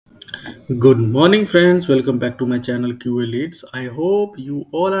Good morning, friends. Welcome back to my channel QA Leads. I hope you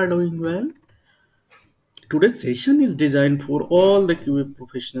all are doing well. Today's session is designed for all the QA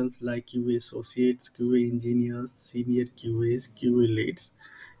professionals like QA associates, QA engineers, senior QAs, QA leads.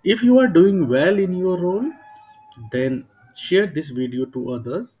 If you are doing well in your role, then share this video to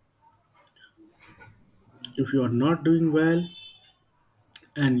others. If you are not doing well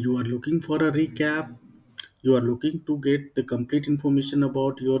and you are looking for a recap, you are looking to get the complete information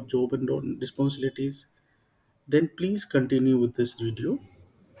about your job and responsibilities, then please continue with this video.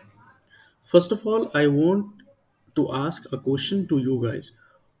 First of all, I want to ask a question to you guys.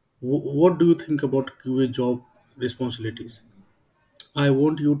 What do you think about QA job responsibilities? I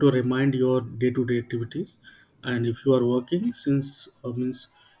want you to remind your day-to-day activities, and if you are working since means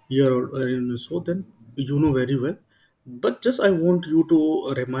year or so, then you know very well. But just I want you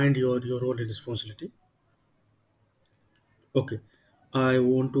to remind your role and responsibility. Okay, I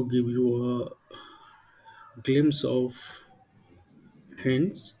want to give you a glimpse of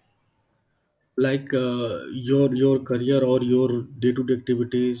hints like your career or your day-to-day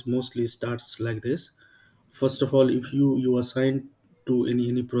activities mostly starts like this. First of all, if you assign to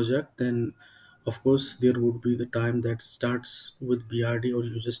any project, then of course there would be the time that starts with BRD or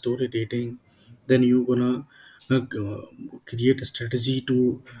user story dating. Then you gonna create a strategy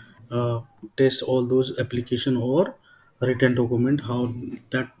to uh, test all those application or written document, how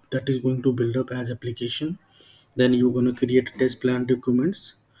that is going to build up as application. Then you're gonna create test plan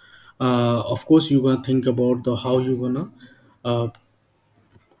documents. Of course you're gonna think about the how uh,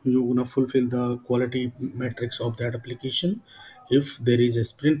 you're gonna fulfill the quality metrics of that application. If there is a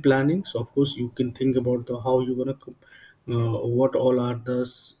sprint planning, so of course you can think about the how you're gonna what all are the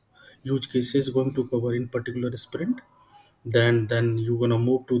use cases going to cover in particular sprint. Then you're gonna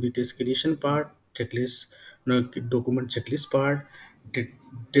move to the test creation part, checklist, document checklist part, t-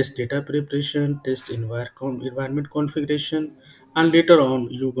 test data preparation, test environment configuration, and later on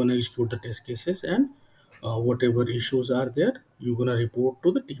you're gonna execute the test cases, and whatever issues are there, you're gonna report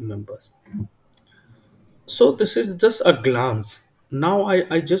to the team members. So this is just a glance. Now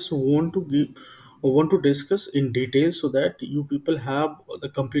I just want to discuss in detail so that you people have the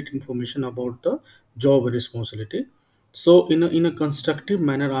complete information about the job responsibility. So in a constructive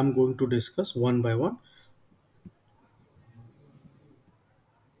manner, I'm going to discuss one by one.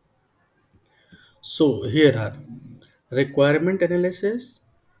 So here are requirement analysis,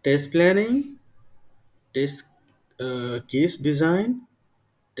 test planning, test case design,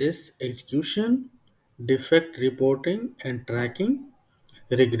 test execution, defect reporting and tracking,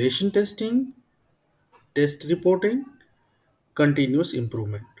 regression testing, test reporting, continuous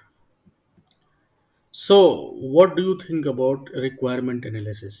improvement. So what do you think about requirement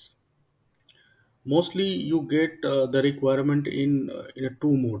analysis? Mostly you get the requirement in a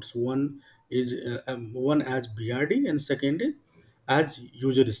two modes. One is one as BRD and second is as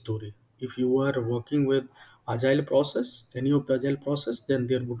user story. If you are working with agile process, any of the agile process, then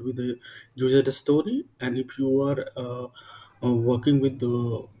there would be the user story. And if you are working with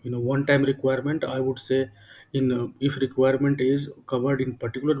the one time requirement, I would say in if requirement is covered in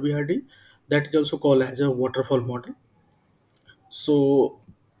particular BRD, that is also called as a waterfall model. So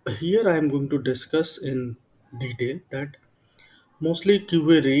here I am going to discuss in detail that mostly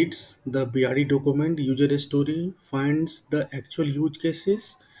QA reads the BRD document, user story, finds the actual use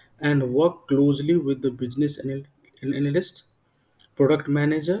cases, and work closely with the analyst, product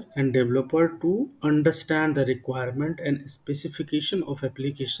manager, and developer to understand the requirement and specification of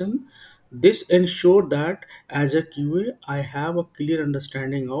application. This ensure that as a QA, I have a clear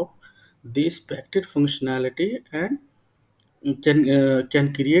understanding of the expected functionality and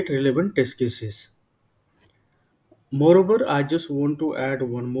can create relevant test cases. Moreover, I just want to add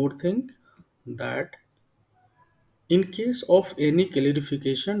one more thing that in case of any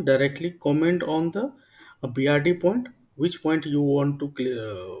clarification, directly comment on the BRD point, which point you want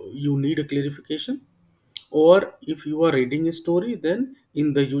to you need a clarification, or if you are reading a story, then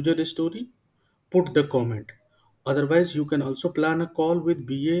in the user story, put the comment. Otherwise, you can also plan a call with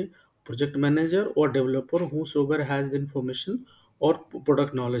BA, project manager, or developer, whosoever has the information or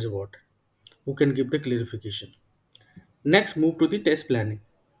product knowledge about, who can give the clarification. Next, move to the test planning.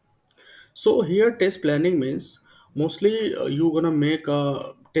 So here test planning means mostly you're gonna make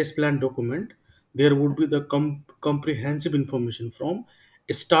a test plan document. There would be the comprehensive information from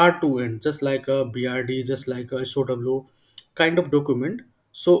start to end, just like a BRD, just like a SOW kind of document.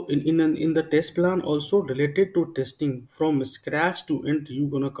 So in the test plan also related to testing from scratch to end, you're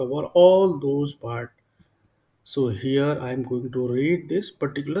gonna cover all those part. So here I'm going to read this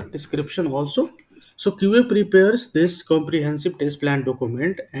particular description also. So QA prepares this comprehensive test plan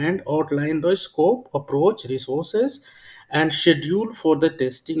document and outline the scope, approach, resources, and schedule for the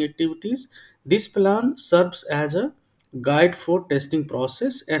testing activities. This plan serves as a guide for testing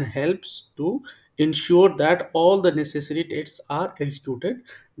process and helps to ensure that all the necessary tests are executed.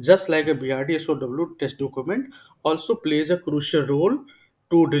 Just like a BRD SOW test document also plays a crucial role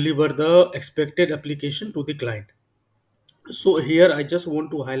to deliver the expected application to the client. So here I just want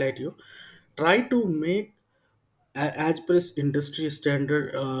to highlight you, try to make as per industry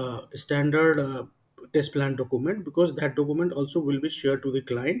standard test plan document, because that document also will be shared to the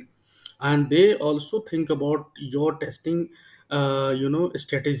client, and they also think about your testing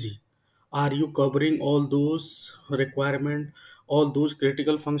strategy. Are you covering all those requirement, all those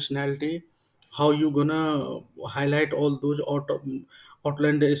critical functionality? How you gonna highlight all those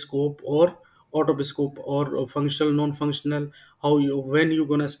outline the scope or out of scope or functional non-functional? How you, when you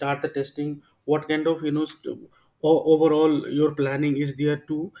gonna start the testing, what kind of overall your planning is there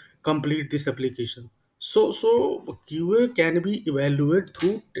to complete this application? So QA can be evaluated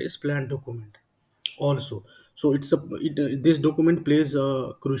through test plan document also. So this document plays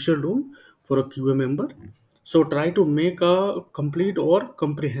a crucial role for a QA member. So try to make a complete or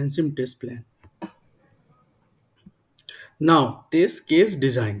comprehensive test plan. Now test case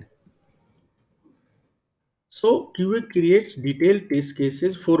design. So QA creates detailed test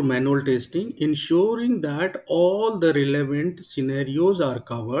cases for manual testing, ensuring that all the relevant scenarios are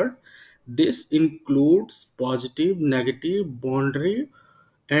covered. This includes positive, negative, boundary,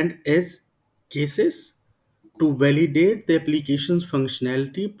 and edge cases to validate the application's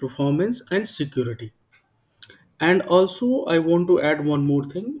functionality, performance, and security. And also I want to add one more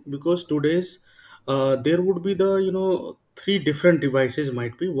thing, because today's there would be the three different devices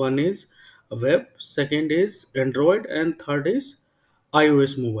might be. One is web, second is Android, and third is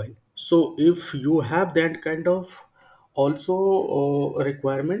iOS mobile. So if you have that kind of also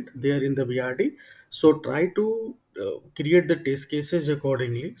requirement there in the VRD, so try to create the test cases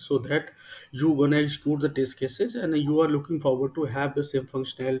accordingly, so that you gonna execute the test cases and you are looking forward to have the same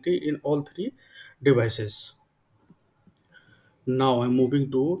functionality in all three devices. Now I'm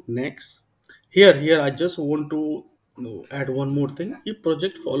moving to next. Here I just want to add one more thing. If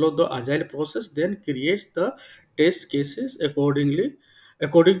project follow the agile process, then creates the test cases accordingly,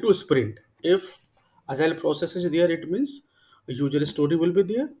 according to sprint. If agile process is there, it means user story will be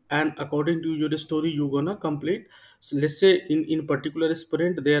there, and according to user story, you gonna complete. So let's say in particular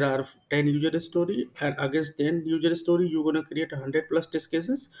sprint there are 10 user story, and against 10 user story you gonna create 100 plus test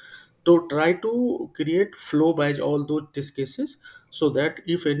cases. To try to create flow by all those test cases, so that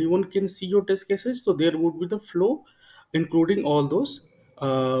if anyone can see your test cases, so there would be the flow including all those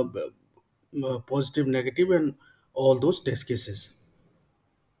positive, negative, and all those test cases.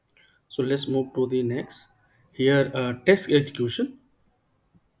 So let's move to the next. Here test execution.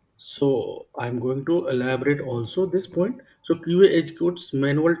 So I'm going to elaborate also this point. So QA executes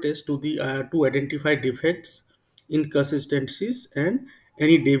manual tests to identify defects, inconsistencies, and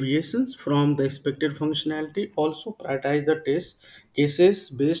any deviations from the expected functionality. Also prioritize the test cases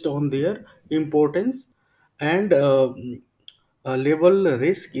based on their importance and level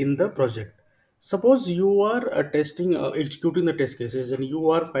risk in the project. Suppose you are executing the test cases, and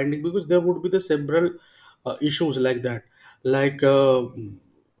you are finding, because there would be the several issues like that, like uh,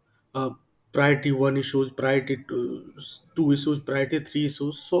 priority one issues, priority two issues, priority three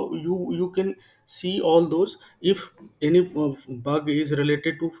issues. So you can see all those. If any bug is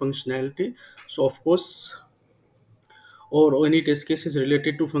related to functionality, so of course, or any test case is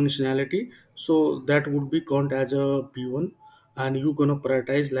related to functionality, so that would be count as a P1, and you gonna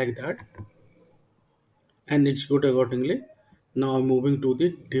prioritize like that and execute accordingly. Now moving to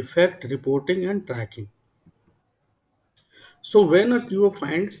the defect reporting and tracking. So when a QA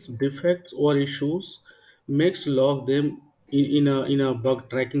finds defects or issues, makes log them in a bug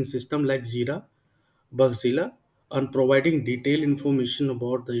tracking system like Jira, Bugzilla, and providing detailed information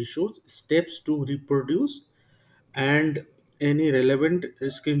about the issues, steps to reproduce, and any relevant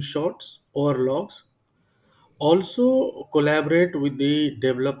screenshots or logs. Also collaborate with the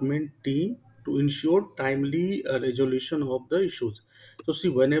development team to ensure timely resolution of the issues. So see,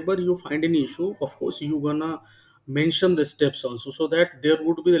 whenever you find any issue, of course you gonna mention the steps also, so that there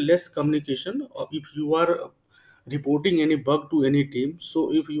would be less communication. If you are reporting any bug to any team,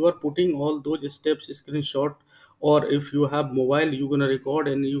 so if you are putting all those steps screenshot, or if you have mobile, you're gonna record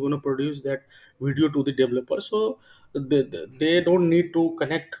and you're gonna produce that video to the developer. So they don't need to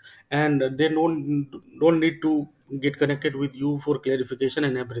connect, and they don't need to get connected with you for clarification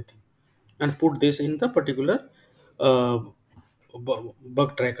and everything, and put this in the particular uh,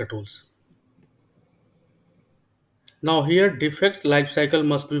 bug tracker tools. Now here defect life cycle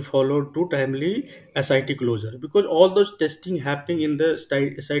must be followed to timely SIT closure, because all those testing happening in the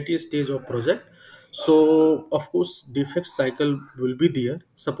SIT stage of project. So of course defect cycle will be there.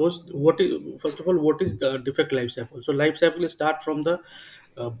 Suppose what is, first of all, what is the defect life cycle? So life cycle is start from the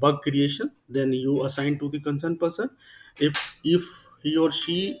bug creation, then you assign to the concerned person. If he or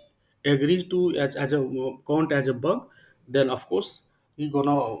she agrees to as a count as a bug, then of course he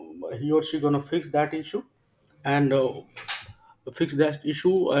or she gonna fix that issue, and fix that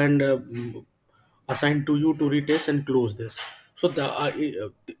issue, and assign to you to retest and close this. So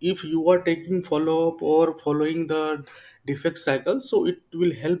if you are taking follow up or following the defect cycle, so it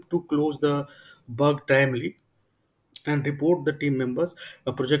will help to close the bug timely and report the team members,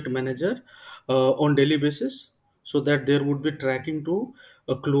 a project manager, on daily basis, so that there would be tracking to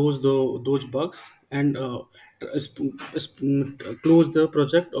close those bugs, and close the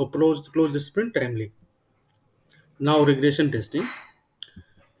project or close the sprint timely. Now regression testing.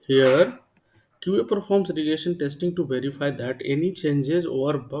 Here, QA performs regression testing to verify that any changes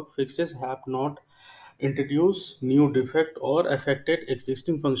or bug fixes have not introduced new defect or affected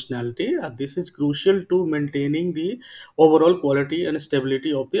existing functionality. This is crucial to maintaining the overall quality and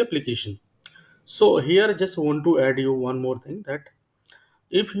stability of the application. So here I just want to add you one more thing, that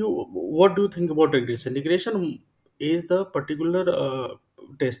if you, what do you think about regression is the particular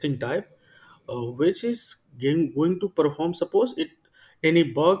testing type which is going to perform, suppose it any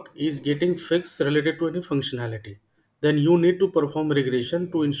bug is getting fixed related to any functionality, then you need to perform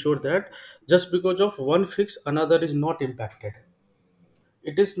regression to ensure that just because of one fix another is not impacted.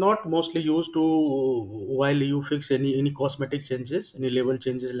 It is not mostly used to while you fix any cosmetic changes, any level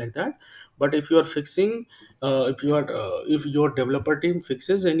changes like that. But if you are fixing, if your developer team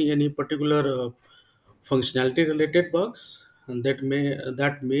fixes any particular functionality related bugs, and that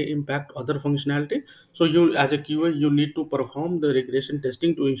may impact other functionality, so you as a QA you need to perform the regression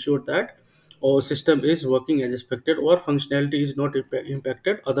testing to ensure that our system is working as expected or functionality is not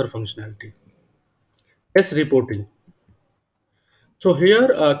impacted other functionality. Test reporting. So here,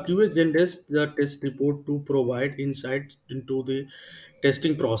 QA generates the test report to provide insights into the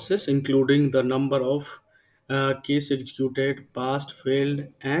testing process, including the number of case executed, passed, failed,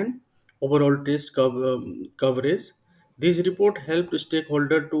 and overall coverage. This report help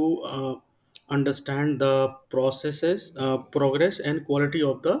stakeholder to understand the processes, progress, and quality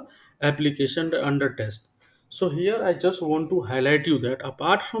of the application under test. So here, I just want to highlight you that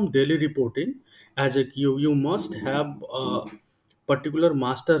apart from daily reporting, as a QA, you must have particular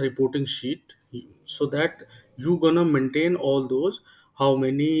master reporting sheet, so that you gonna maintain all those, how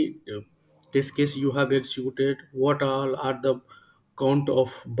many test case you have executed, what all are the count of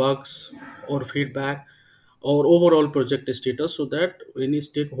bugs or feedback or overall project status, so that any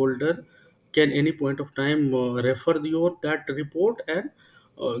stakeholder can any point of time refer your that report and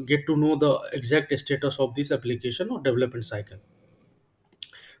get to know the exact status of this application or development cycle.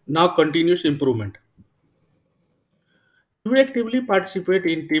 Now continuous improvement. You actively participate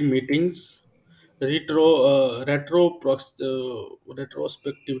in team meetings,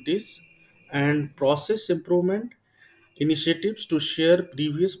 retrospectivities, and process improvement initiatives to share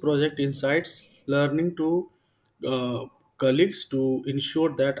previous project insights, learning to uh, colleagues to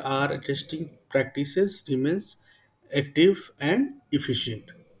ensure that our testing practices remains active and efficient.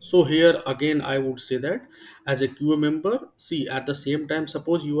 So here again, I would say that as a QA member, see at the same time,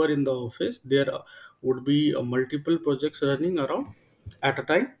 suppose you are in the office, there would be multiple projects running around at a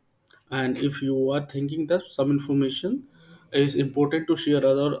time, and if you are thinking that some information is important to share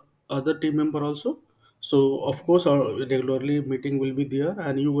other team member also, so of course our regularly meeting will be there,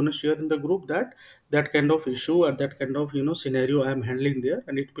 and you want to share in the group that that kind of issue or that kind of scenario I am handling there,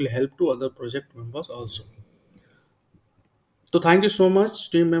 and it will help to other project members also. So thank you so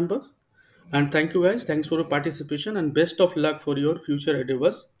much, team member, and thank you guys. Thanks for your participation, and best of luck for your future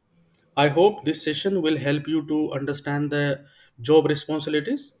endeavors. I hope this session will help you to understand the job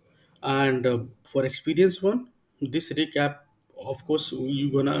responsibilities, and for experienced one, this recap, of course,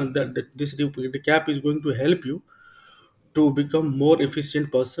 you gonna this recap is going to help you to become more efficient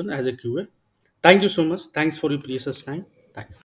person as a QA. Thank you so much. Thanks for your precious time. Thanks.